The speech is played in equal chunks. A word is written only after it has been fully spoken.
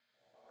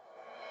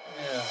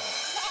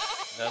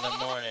Another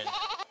morning.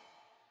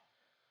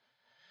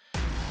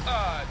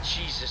 Oh,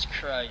 Jesus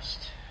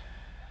Christ.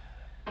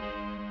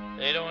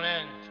 They don't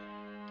end.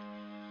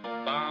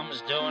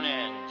 Bombs don't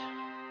end.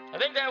 I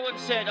think that one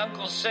said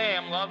Uncle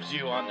Sam loves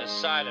you on the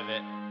side of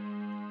it.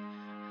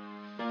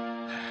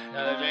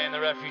 Another day in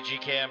the refugee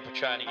camp. We're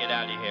trying to get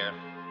out of here.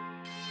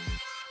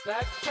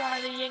 Black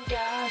Friday in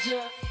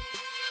Gaza.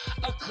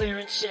 A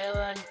clearance sale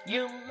on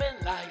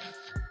human life.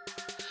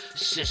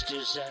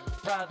 Sisters and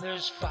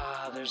brothers,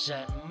 fathers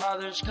and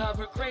mothers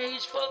cover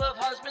graves full of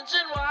husbands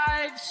and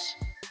wives.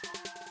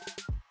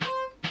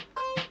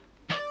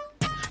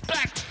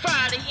 Black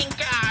Friday in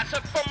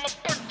Gaza from a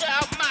burnt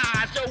out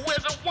Mazda where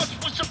there once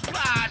was a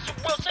plaza.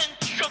 Well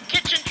central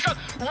kitchen truck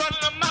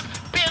running amok,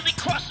 barely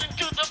crossing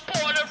to the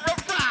border of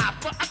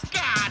Rafah. I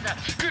gotta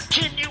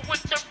continue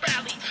with the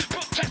rally,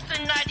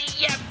 protesting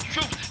IDF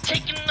troops,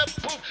 taking the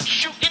booth,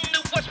 shooting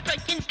the West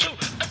Bank into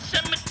a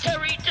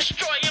cemetery,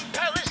 destroying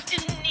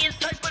Palestinians,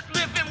 type of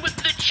living with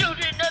the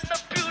children and the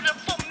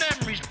beautiful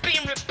memories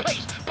being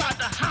replaced by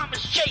the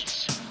Hamas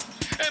chase.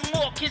 And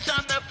more kids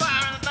on the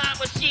firing line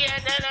with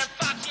CNN and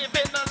Fox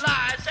giving the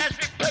lies as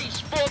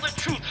replaced for the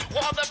truth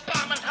while they're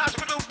bombing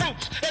hospital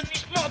roofs. And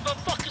these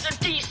motherfuckers in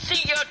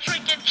D.C. are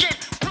drinking gin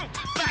proof.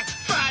 Black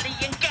Friday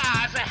in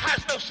Gaza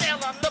has no sale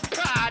on the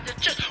pride.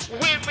 It's just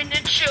women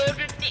and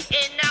children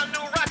eating out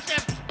new rights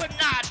and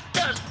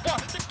empanadas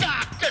while the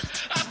doctors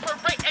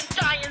operate and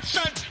dying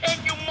sons. And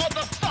you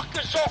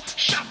motherfuckers all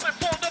shopping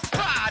for the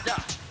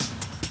Prada.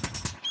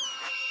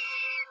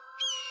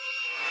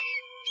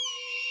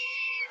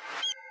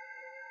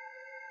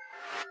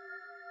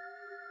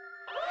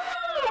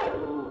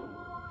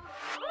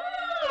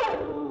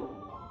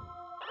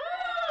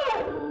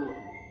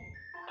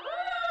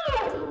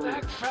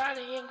 Black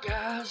Friday in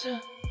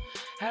Gaza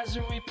has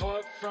a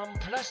report from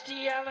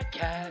Palestinian,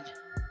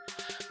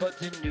 but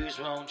the news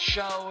won't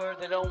show her.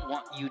 They don't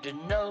want you to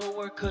know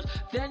her, cause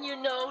then you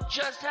know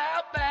just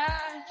how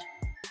bad.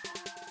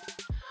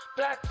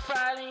 Black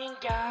Friday in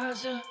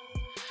Gaza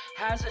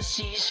has a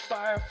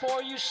ceasefire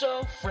for you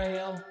so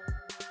frail,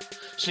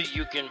 so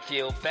you can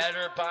feel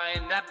better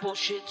buying that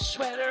bullshit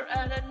sweater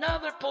at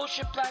another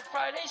bullshit Black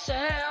Friday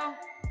sale.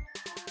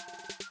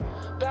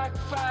 Black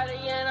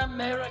Friday in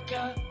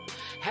America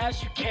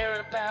has you caring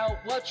about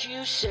what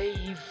you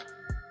save,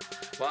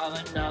 while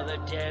another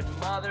dead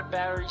mother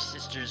buries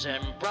sisters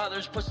and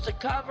brothers, puts the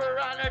cover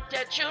on her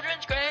dead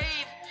children's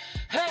grave.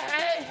 Hey,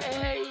 hey,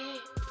 hey,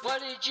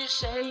 what did you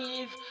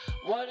save?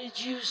 What did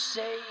you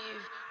save?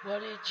 What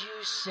did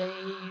you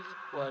save?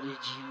 What did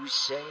you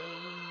save?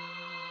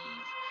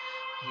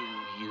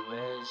 You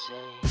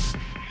USA.